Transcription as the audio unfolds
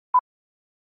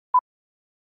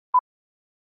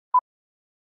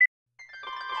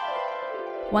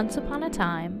Once upon a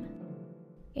time,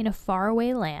 in a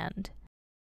faraway land,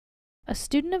 a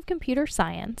student of computer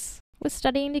science was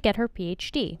studying to get her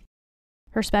PhD.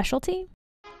 Her specialty?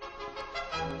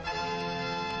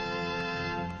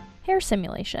 Hair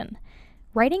simulation,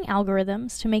 writing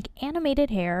algorithms to make animated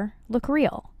hair look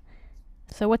real.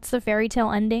 So what's the fairy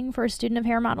tale ending for a student of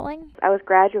hair modeling? I was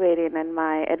graduating and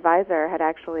my advisor had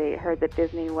actually heard that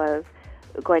Disney was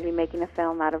going to be making a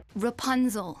film out of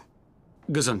Rapunzel.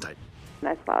 Gesundheit. and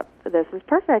I thought, this is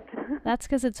perfect. That's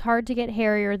because it's hard to get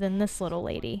hairier than this little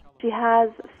lady. She has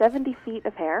 70 feet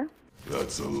of hair.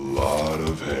 That's a lot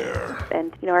of hair.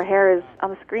 And, her hair is on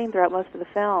the screen throughout most of the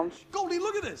film. Goldie,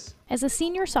 look at this! As a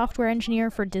senior software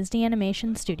engineer for Disney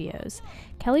Animation Studios,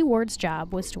 Kelly Ward's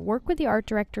job was to work with the art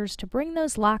directors to bring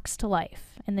those locks to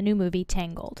life in the new movie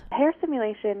Tangled. Hair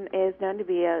simulation is known to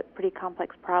be a pretty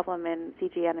complex problem in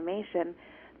CG animation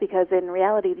because in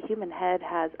reality the human head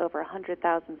has over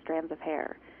 100,000 strands of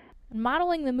hair.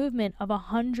 Modeling the movement of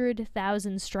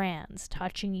 100,000 strands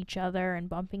touching each other and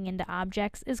bumping into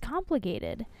objects is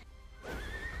complicated.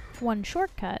 One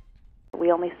shortcut: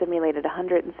 We only simulated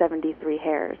 173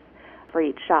 hairs for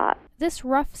each shot. this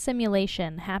rough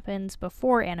simulation happens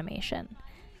before animation.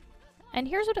 And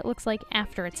here's what it looks like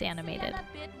after it's animated.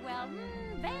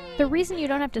 The reason you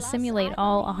don't have to simulate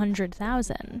all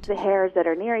 100,000. The hairs that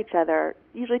are near each other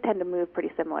usually tend to move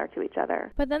pretty similar to each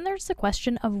other. But then there's the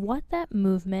question of what that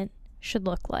movement should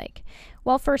look like.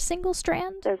 Well, for a single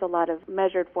strand, There's a lot of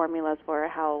measured formulas for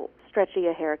how stretchy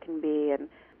a hair can be and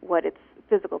what its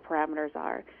physical parameters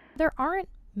are. there aren't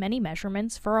many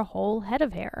measurements for a whole head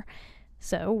of hair.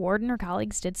 So Ward and her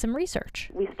colleagues did some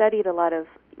research. We studied a lot of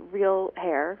real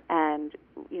hair and,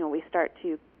 we start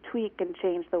to tweak and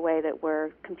change the way that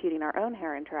we're computing our own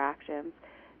hair interactions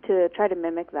to try to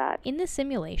mimic that. In the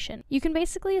simulation, you can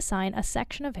basically assign a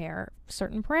section of hair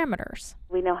certain parameters.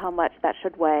 We know how much that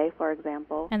should weigh, for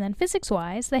example. And then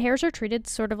physics-wise, the hairs are treated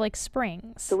sort of like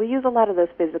springs. So we use a lot of those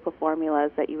physical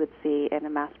formulas that you would see in a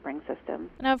mass spring system.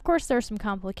 Now, of course, there are some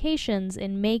complications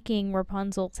in making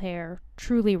Rapunzel's hair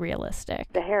truly realistic.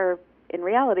 The hair, in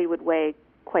reality, would weigh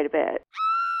quite a bit,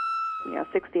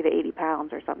 60 to 80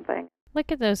 pounds or something.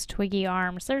 Look at those twiggy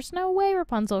arms. There's no way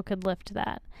Rapunzel could lift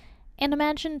that. And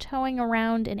imagine towing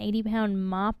around an 80-pound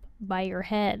mop by your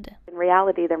head. In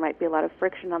reality, there might be a lot of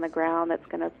friction on the ground that's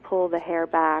going to pull the hair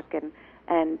back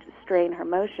and strain her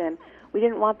motion. We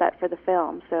didn't want that for the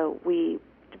film, so we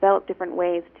developed different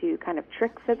ways to kind of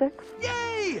trick physics.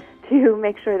 Yay! To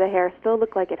make sure the hair still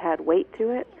looked like it had weight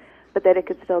to it, but that it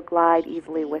could still glide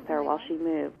easily with her while she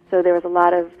moved. So there was a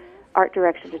lot of art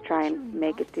direction to try and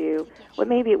make it do what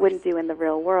maybe it wouldn't do in the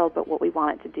real world, but what we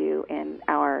want it to do in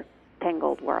our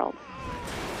Tangled world.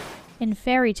 In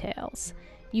fairy tales,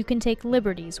 you can take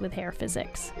liberties with hair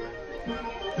physics.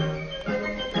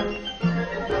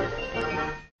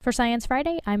 For Science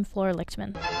Friday, I'm Flora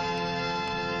Lichtman.